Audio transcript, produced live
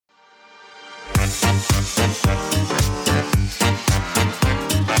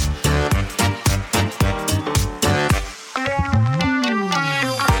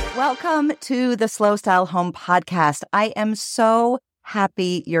Welcome to the Slow Style Home Podcast. I am so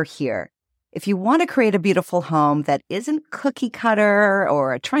happy you're here. If you want to create a beautiful home that isn't cookie cutter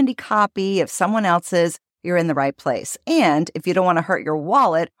or a trendy copy of someone else's, you're in the right place. And if you don't want to hurt your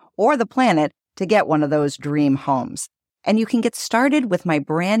wallet or the planet to get one of those dream homes. And you can get started with my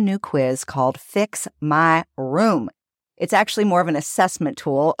brand new quiz called Fix My Room. It's actually more of an assessment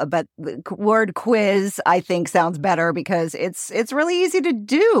tool, but the word quiz, I think, sounds better because it's really easy to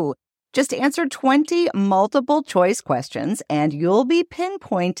do. Just answer 20 multiple choice questions and you'll be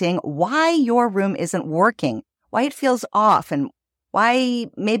pinpointing why your room isn't working, why it feels off, and why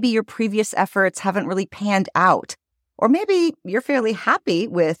maybe your previous efforts haven't really panned out. Or maybe you're fairly happy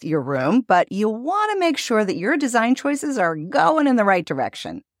with your room, but you want to make sure that your design choices are going in the right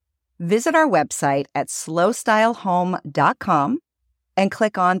direction. Visit our website at slowstylehome.com and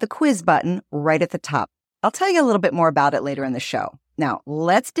click on the quiz button right at the top. I'll tell you a little bit more about it later in the show. Now,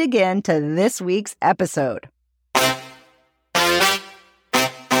 let's dig into this week's episode.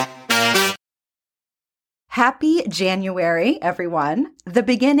 Happy January, everyone. The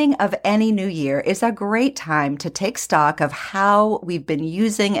beginning of any new year is a great time to take stock of how we've been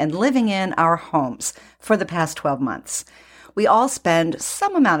using and living in our homes for the past 12 months. We all spend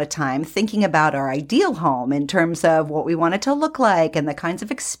some amount of time thinking about our ideal home in terms of what we want it to look like and the kinds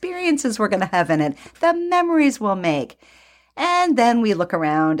of experiences we're going to have in it, the memories we'll make. And then we look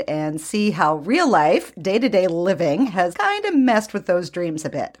around and see how real life, day-to-day living has kind of messed with those dreams a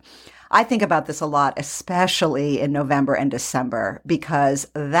bit. I think about this a lot, especially in November and December, because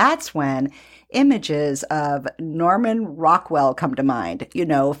that's when images of Norman Rockwell come to mind. You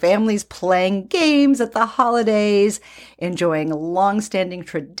know, families playing games at the holidays, enjoying long-standing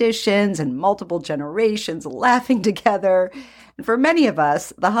traditions and multiple generations laughing together. And for many of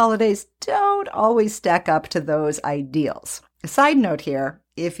us, the holidays don't always stack up to those ideals. A side note here,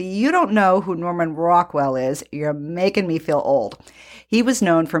 if you don't know who Norman Rockwell is, you're making me feel old. He was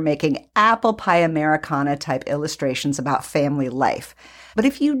known for making apple pie Americana type illustrations about family life. But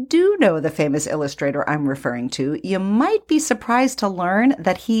if you do know the famous illustrator I'm referring to, you might be surprised to learn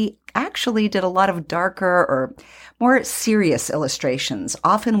that he actually did a lot of darker or more serious illustrations,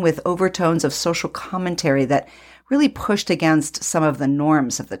 often with overtones of social commentary that really pushed against some of the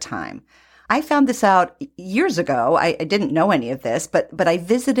norms of the time. I found this out years ago. I didn't know any of this, but I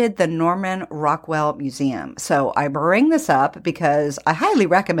visited the Norman Rockwell Museum. So I bring this up because I highly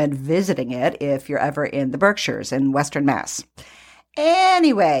recommend visiting it if you're ever in the Berkshires in Western Mass.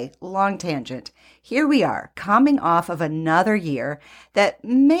 Anyway, long tangent. Here we are, coming off of another year that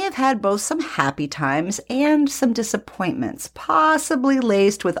may have had both some happy times and some disappointments, possibly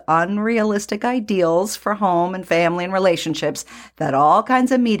laced with unrealistic ideals for home and family and relationships that all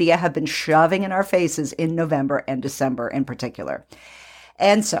kinds of media have been shoving in our faces in November and December in particular.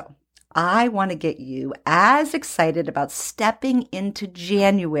 And so I want to get you as excited about stepping into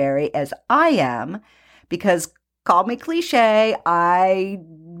January as I am, because call me cliche, I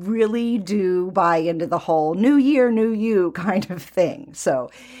really do buy into the whole new year, new you kind of thing.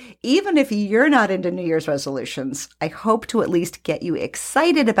 So even if you're not into New Year's resolutions, I hope to at least get you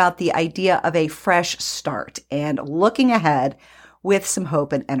excited about the idea of a fresh start and looking ahead with some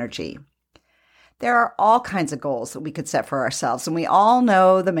hope and energy. There are all kinds of goals that we could set for ourselves, and we all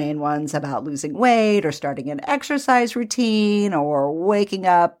know the main ones about losing weight or starting an exercise routine or waking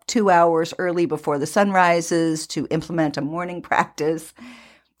up 2 hours early before the sun rises to implement a morning practice.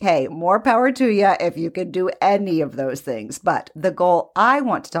 Hey, more power to you if you can do any of those things. But the goal I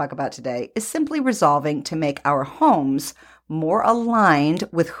want to talk about today is simply resolving to make our homes more aligned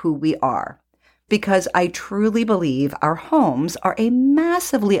with who we are. Because I truly believe our homes are a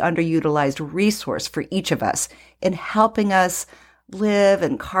massively underutilized resource for each of us in helping us live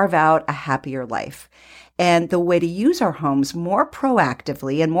and carve out a happier life. And the way to use our homes more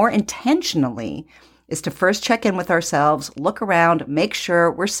proactively and more intentionally is to first check in with ourselves, look around, make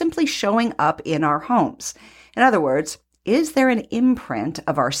sure we're simply showing up in our homes. In other words, is there an imprint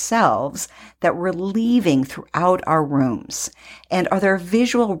of ourselves that we're leaving throughout our rooms? And are there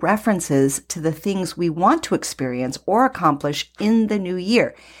visual references to the things we want to experience or accomplish in the new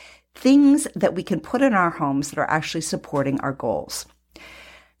year? Things that we can put in our homes that are actually supporting our goals.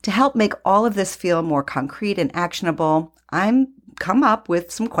 To help make all of this feel more concrete and actionable, I'm come up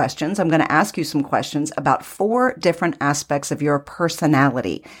with some questions. I'm going to ask you some questions about 4 different aspects of your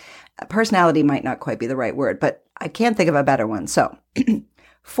personality. Personality might not quite be the right word, but I can't think of a better one. So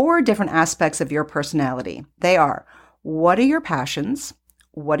 4 different aspects of your personality. They are, what are your passions?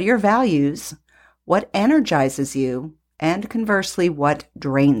 What are your values? what energizes you, and conversely, what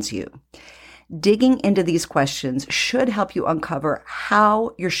drains you. Digging into these questions should help you uncover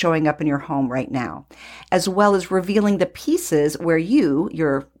how you're showing up in your home right now, as well as revealing the pieces where you,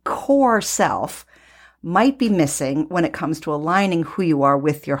 your core self, might be missing when it comes to aligning who you are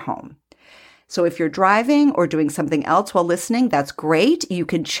with your home. So if you're driving or doing something else while listening, that's great. You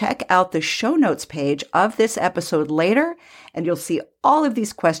can check out the show notes page of this episode later, and you'll see all of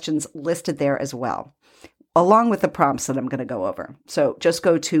these questions listed there as well, along with the prompts that I'm going to go over. So just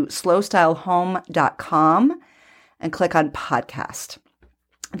go to slowstylehome.com and click on podcast.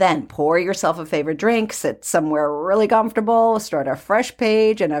 Then pour yourself a favorite drink, sit somewhere really comfortable, start a fresh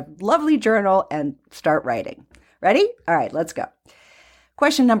page and a lovely journal, and start writing. Ready? All right, let's go.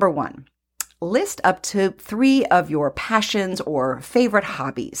 Question number 1. List up to 3 of your passions or favorite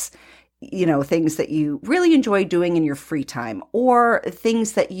hobbies. Things that you really enjoy doing in your free time, or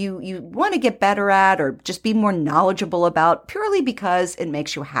things that you want to get better at or just be more knowledgeable about purely because it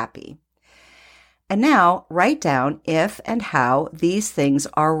makes you happy. And now write down if and how these things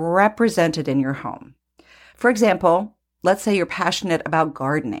are represented in your home. For example, let's say you're passionate about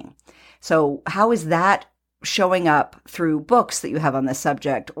gardening. So how is that showing up through books that you have on this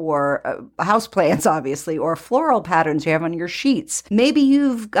subject, or houseplants, obviously, or floral patterns you have on your sheets? Maybe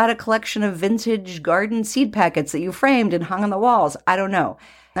you've got a collection of vintage garden seed packets that you framed and hung on the walls. I don't know.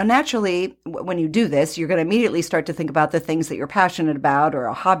 Now, naturally, when you do this, you're going to immediately start to think about the things that you're passionate about or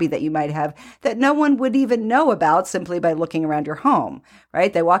a hobby that you might have that no one would even know about simply by looking around your home,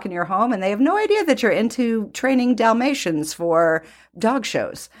 right? They walk in your home and they have no idea that you're into training Dalmatians for dog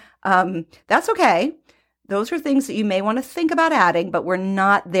shows. That's okay. Those are things that you may want to think about adding, but we're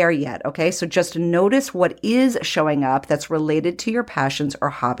not there yet, okay? So just notice what is showing up that's related to your passions or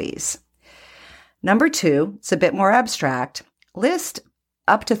hobbies. Number 2, it's a bit more abstract. List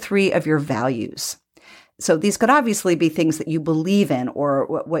up to 3 of your values. So these could obviously be things that you believe in or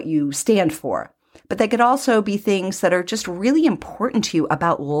what you stand for, but they could also be things that are just really important to you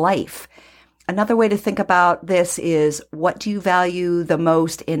about life. Another way to think about this is, what do you value the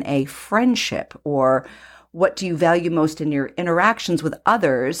most in a friendship, or what do you value most in your interactions with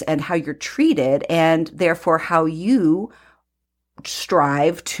others and how you're treated, and therefore how you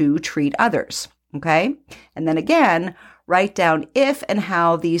strive to treat others, okay? And then again, write down if and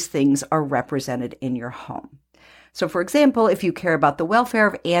how these things are represented in your home. So for example, if you care about the welfare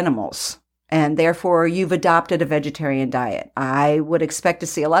of animals, and therefore you've adopted a vegetarian diet, I would expect to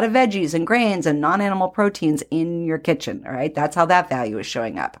see a lot of veggies and grains and non-animal proteins in your kitchen, all right? That's how that value is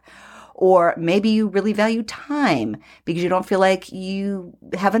showing up. Or maybe you really value time because you don't feel like you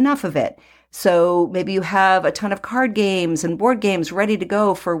have enough of it. So maybe you have a ton of card games and board games ready to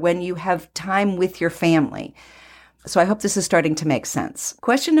go for when you have time with your family. So I hope this is starting to make sense.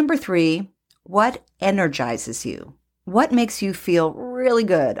 Question number 3, what energizes you? What makes you feel really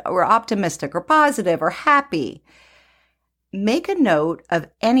good or optimistic or positive or happy? Make a note of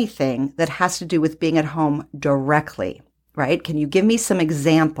anything that has to do with being at home directly. Right? Can you give me some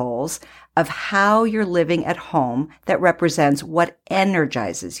examples of how you're living at home that represents what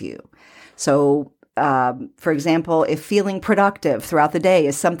energizes you? So, for example, if feeling productive throughout the day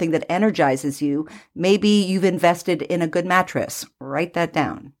is something that energizes you, maybe you've invested in a good mattress. Write that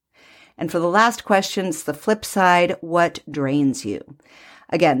down. And for the last question, it's the flip side, what drains you?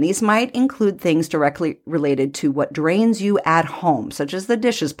 Again, these might include things directly related to what drains you at home, such as the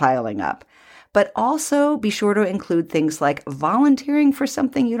dishes piling up. But also be sure to include things like volunteering for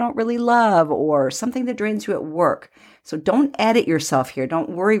something you don't really love or something that drains you at work. So don't edit yourself here.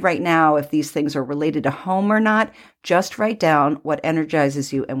 Don't worry right now if these things are related to home or not. Just write down what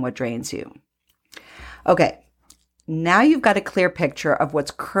energizes you and what drains you. Okay. Now you've got a clear picture of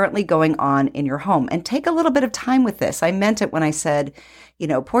what's currently going on in your home, and take a little bit of time with this. I meant it when I said,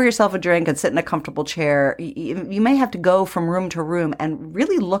 pour yourself a drink and sit in a comfortable chair. You may have to go from room to room and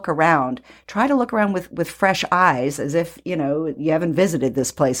really look around. Try to look around with fresh eyes, as if, you haven't visited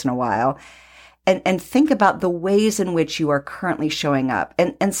this place in a while, and think about the ways in which you are currently showing up.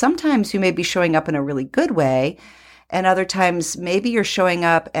 And sometimes you may be showing up in a really good way, and other times maybe you're showing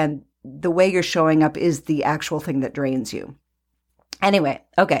up and the way you're showing up is the actual thing that drains you. Anyway,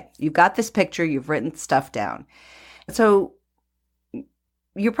 okay, you've got this picture, you've written stuff down. So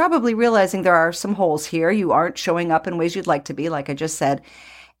you're probably realizing there are some holes here. You aren't showing up in ways you'd like to be, like I just said.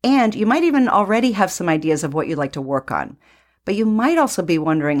 And you might even already have some ideas of what you'd like to work on. But you might also be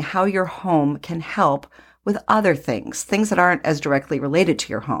wondering how your home can help with other things that aren't as directly related to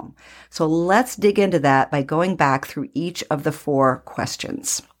your home. So let's dig into that by going back through each of the 4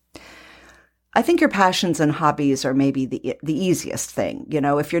 questions. I think your passions and hobbies are maybe the easiest thing.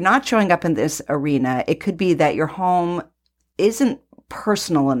 If you're not showing up in this arena, it could be that your home isn't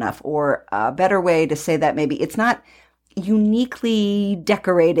personal enough, or a better way to say that, maybe it's not uniquely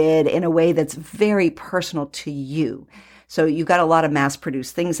decorated in a way that's very personal to you. So you've got a lot of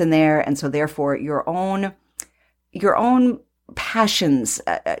mass-produced things in there, and so therefore your own passions,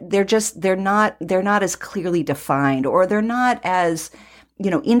 they're not as clearly defined, or they're not as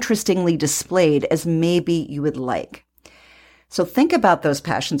interestingly displayed as maybe you would like. So think about those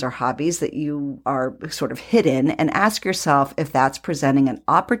passions or hobbies that you are sort of hidden, and ask yourself if that's presenting an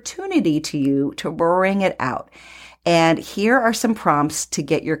opportunity to you to bring it out. And here are some prompts to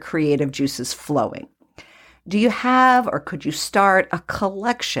get your creative juices flowing. Do you have, or could you start a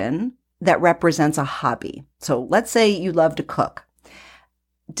collection that represents a hobby? So let's say you love to cook.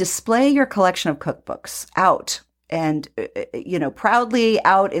 Display your collection of cookbooks out, and proudly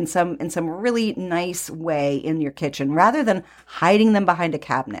out in some really nice way in your kitchen, rather than hiding them behind a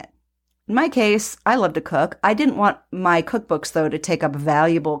cabinet. In my case, I love to cook. I didn't want my cookbooks, though, to take up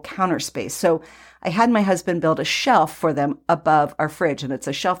valuable counter space. So I had my husband build a shelf for them above our fridge. And it's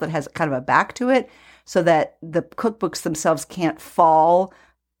a shelf that has kind of a back to it, so that the cookbooks themselves can't fall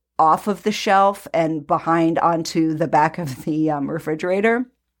off of the shelf and behind onto the back of the refrigerator.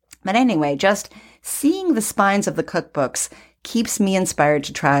 But anyway, just seeing the spines of the cookbooks keeps me inspired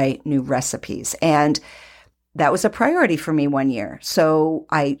to try new recipes. And that was a priority for me one year. So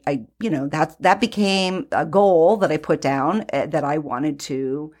that became a goal that I put down that I wanted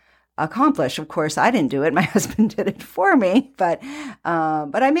to accomplish. Of course, I didn't do it. My husband did it for me, but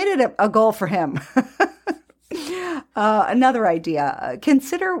I made it a goal for him. Another idea,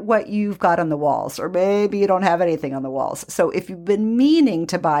 consider what you've got on the walls, or maybe you don't have anything on the walls. So if you've been meaning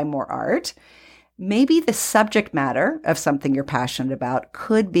to buy more art, maybe the subject matter of something you're passionate about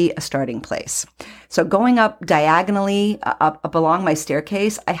could be a starting place. So going up diagonally up along my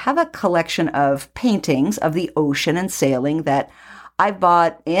staircase, I have a collection of paintings of the ocean and sailing that I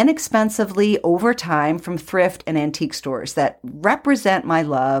bought inexpensively over time from thrift and antique stores that represent my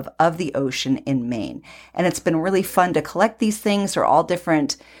love of the ocean in Maine. And it's been really fun to collect these things. They're all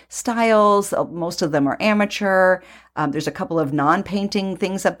different styles. Most of them are amateur. There's a couple of non-painting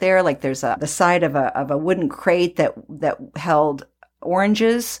things up there. Like there's the side of a wooden crate that held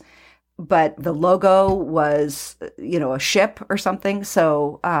oranges, but the logo was, a ship or something.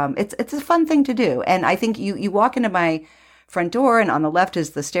 So it's a fun thing to do. And I think you walk into my front door, and on the left is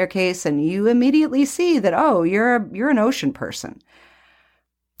the staircase, and you immediately see that, oh, you're an ocean person.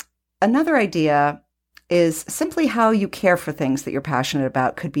 Another idea is simply how you care for things that you're passionate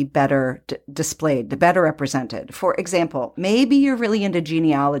about could be better displayed, better represented. For example, maybe you're really into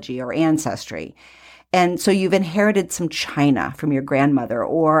genealogy or ancestry, and so you've inherited some china from your grandmother,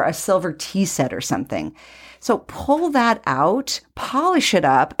 or a silver tea set or something. So pull that out, polish it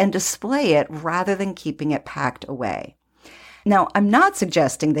up, and display it rather than keeping it packed away. Now, I'm not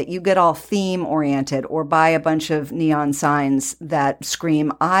suggesting that you get all theme-oriented or buy a bunch of neon signs that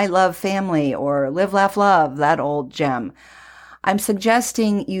scream, "I love family," or "Live, laugh, love," that old gem. I'm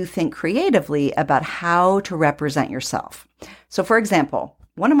suggesting you think creatively about how to represent yourself. So, for example,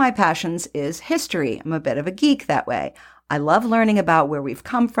 one of my passions is history. I'm a bit of a geek that way. I love learning about where we've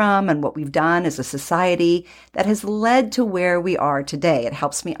come from and what we've done as a society that has led to where we are today. It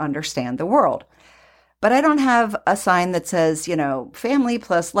helps me understand the world. But I don't have a sign that says, family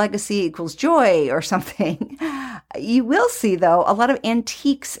plus legacy equals joy or something. You will see, though, a lot of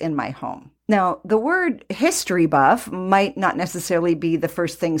antiques in my home. Now, the word history buff might not necessarily be the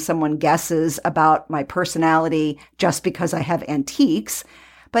first thing someone guesses about my personality just because I have antiques.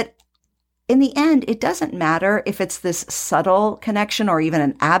 But in the end, it doesn't matter if it's this subtle connection or even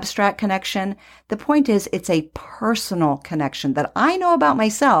an abstract connection. The point is, it's a personal connection that I know about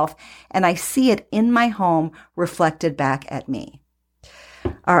myself, and I see it in my home reflected back at me.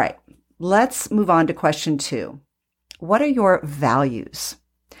 All right, let's move on to question 2. What are your values?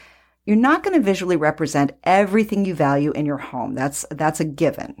 You're not going to visually represent everything you value in your home. That's a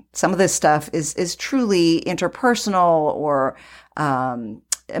given. Some of this stuff is truly interpersonal or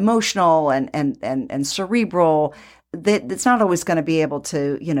emotional and cerebral. That it's not always going to be able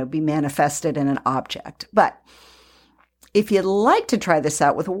to, be manifested in an object. But if you'd like to try this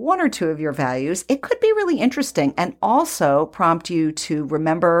out with 1 or 2 of your values, it could be really interesting and also prompt you to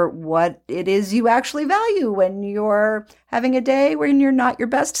remember what it is you actually value when you're having a day when you're not your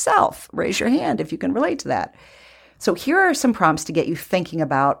best self. Raise your hand if you can relate to that. So here are some prompts to get you thinking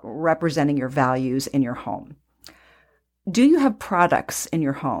about representing your values in your home. Do you have products in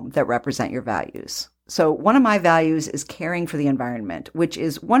your home that represent your values? So one of my values is caring for the environment, which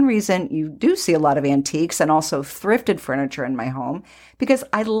is one reason you do see a lot of antiques and also thrifted furniture in my home, because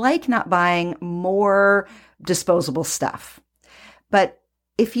I like not buying more disposable stuff. But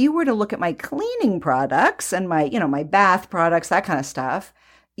if you were to look at my cleaning products and my bath products, that kind of stuff,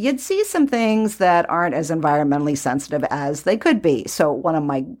 you'd see some things that aren't as environmentally sensitive as they could be. So one of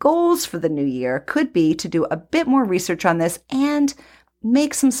my goals for the new year could be to do a bit more research on this and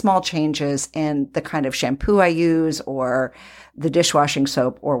make some small changes in the kind of shampoo I use or the dishwashing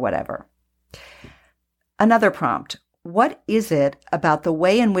soap or whatever. Another prompt: what is it about the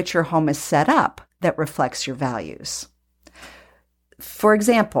way in which your home is set up that reflects your values? For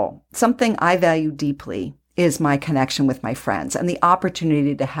example, something I value deeply is my connection with my friends and the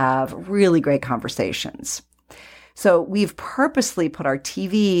opportunity to have really great conversations. So we've purposely put our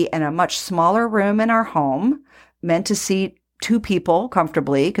TV in a much smaller room in our home, meant to seat two people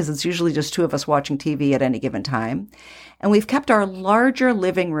comfortably, because it's usually just two of us watching TV at any given time. And we've kept our larger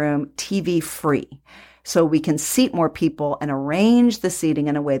living room TV free, so we can seat more people and arrange the seating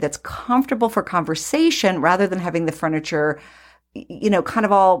in a way that's comfortable for conversation rather than having the furniture, kind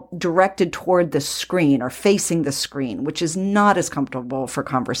of all directed toward the screen or facing the screen, which is not as comfortable for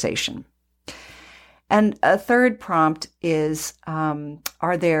conversation. And a third prompt is,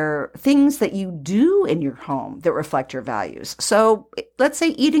 are there things that you do in your home that reflect your values? So let's say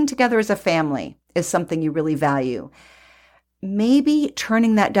eating together as a family is something you really value. Maybe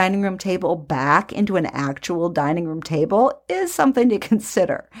turning that dining room table back into an actual dining room table is something to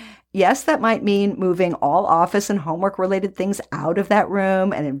consider. Yes, that might mean moving all office and homework related things out of that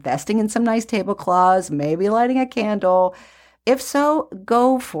room and investing in some nice tablecloths, maybe lighting a candle. If so,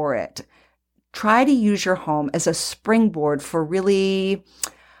 go for it. Try to use your home as a springboard for really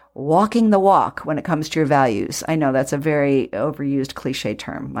walking the walk when it comes to your values. I know that's a very overused cliche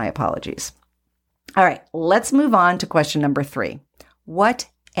term. My apologies. All right, let's move on to question number 3. What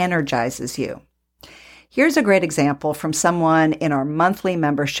energizes you? Here's a great example from someone in our monthly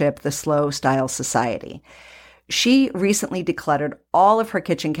membership, the Slow Style Society. She recently decluttered all of her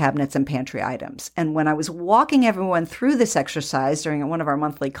kitchen cabinets and pantry items. And when I was walking everyone through this exercise during one of our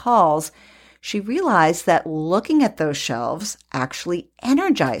monthly calls, she realized that looking at those shelves actually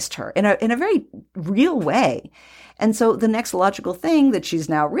energized her in a very real way. And so the next logical thing that she's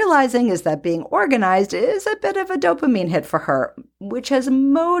now realizing is that being organized is a bit of a dopamine hit for her, which is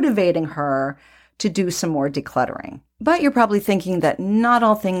motivating her to do some more decluttering. But you're probably thinking that not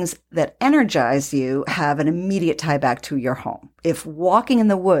all things that energize you have an immediate tie back to your home. If walking in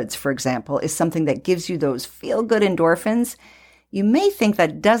the woods, for example, is something that gives you those feel-good endorphins, you may think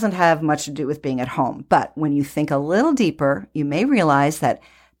that doesn't have much to do with being at home. But when you think a little deeper, you may realize that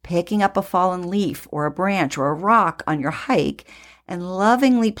picking up a fallen leaf or a branch or a rock on your hike and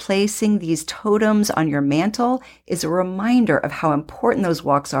lovingly placing these totems on your mantle is a reminder of how important those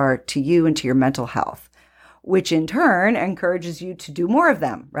walks are to you and to your mental health, which in turn encourages you to do more of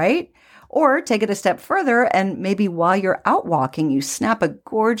them, right? Or take it a step further, and maybe while you're out walking, you snap a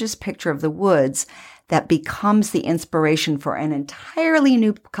gorgeous picture of the woods that becomes the inspiration for an entirely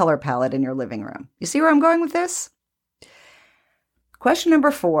new color palette in your living room. You see where I'm going with this? Question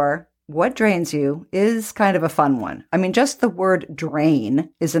number 4, what drains you, is kind of a fun one. I mean, just the word drain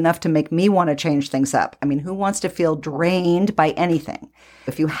is enough to make me want to change things up. I mean, who wants to feel drained by anything?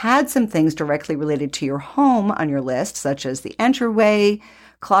 If you had some things directly related to your home on your list, such as the entryway,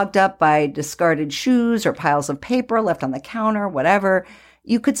 clogged up by discarded shoes or piles of paper left on the counter, whatever,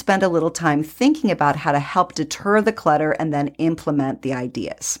 you could spend a little time thinking about how to help deter the clutter and then implement the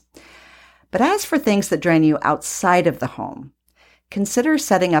ideas. But as for things that drain you outside of the home, consider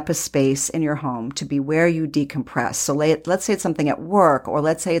setting up a space in your home to be where you decompress. So let's say it's something at work, or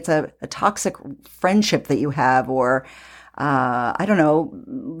let's say it's a toxic friendship that you have, or I don't know,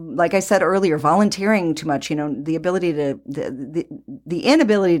 like I said earlier, volunteering too much, the ability to, the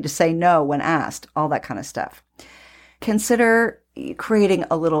inability to say no when asked, all that kind of stuff. Consider creating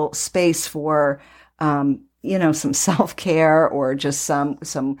a little space for, some self-care or just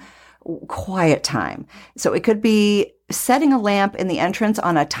some quiet time. So it could be setting a lamp in the entrance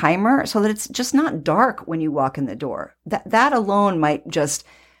on a timer so that it's just not dark when you walk in the door. That alone might just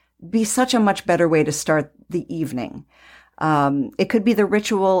be such a much better way to start the evening. It could be the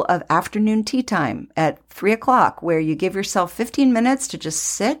ritual of afternoon tea time at 3:00, where you give yourself 15 minutes to just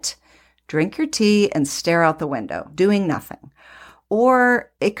sit, drink your tea, and stare out the window, doing nothing.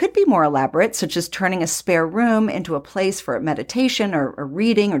 Or it could be more elaborate, such as turning a spare room into a place for meditation or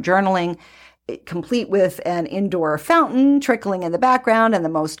reading or journaling, complete with an indoor fountain trickling in the background and the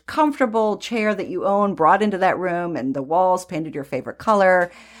most comfortable chair that you own brought into that room and the walls painted your favorite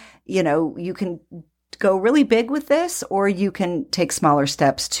color. You can go really big with this, or you can take smaller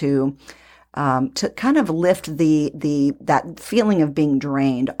steps to kind of lift that feeling of being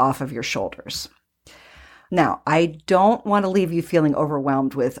drained off of your shoulders. Now, I don't want to leave you feeling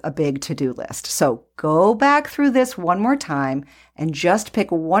overwhelmed with a big to-do list. So go back through this one more time and just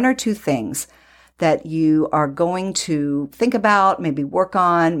pick one or two things that you are going to think about, maybe work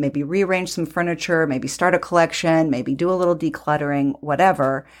on, maybe rearrange some furniture, maybe start a collection, maybe do a little decluttering,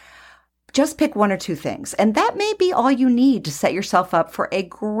 whatever. Just pick one or two things. And that may be all you need to set yourself up for a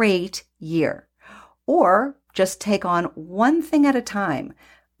great year. Or just take on one thing at a time,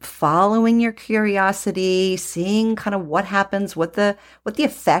 following your curiosity, seeing kind of what happens, what the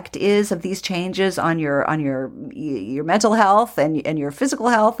effect is of these changes on your mental health and your physical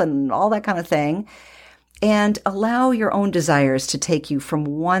health and all that kind of thing. And allow your own desires to take you from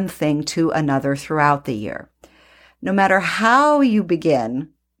one thing to another throughout the year. No matter how you begin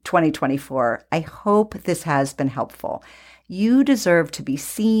 2024, I hope this has been helpful. You deserve to be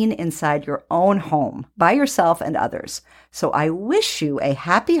seen inside your own home by yourself and others. So I wish you a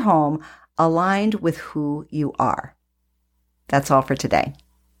happy home aligned with who you are. That's all for today.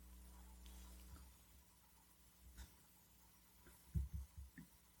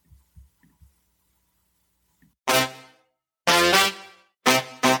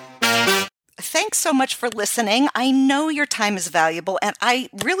 Thanks so much for listening. I know your time is valuable, and I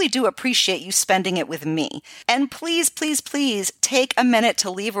really do appreciate you spending it with me. And please, please, please take a minute to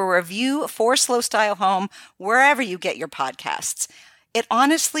leave a review for Slow Style Home wherever you get your podcasts. It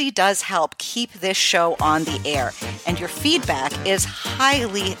honestly does help keep this show on the air, and your feedback is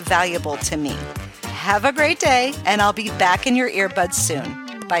highly valuable to me. Have a great day, and I'll be back in your earbuds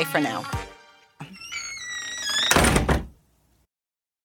soon. Bye for now.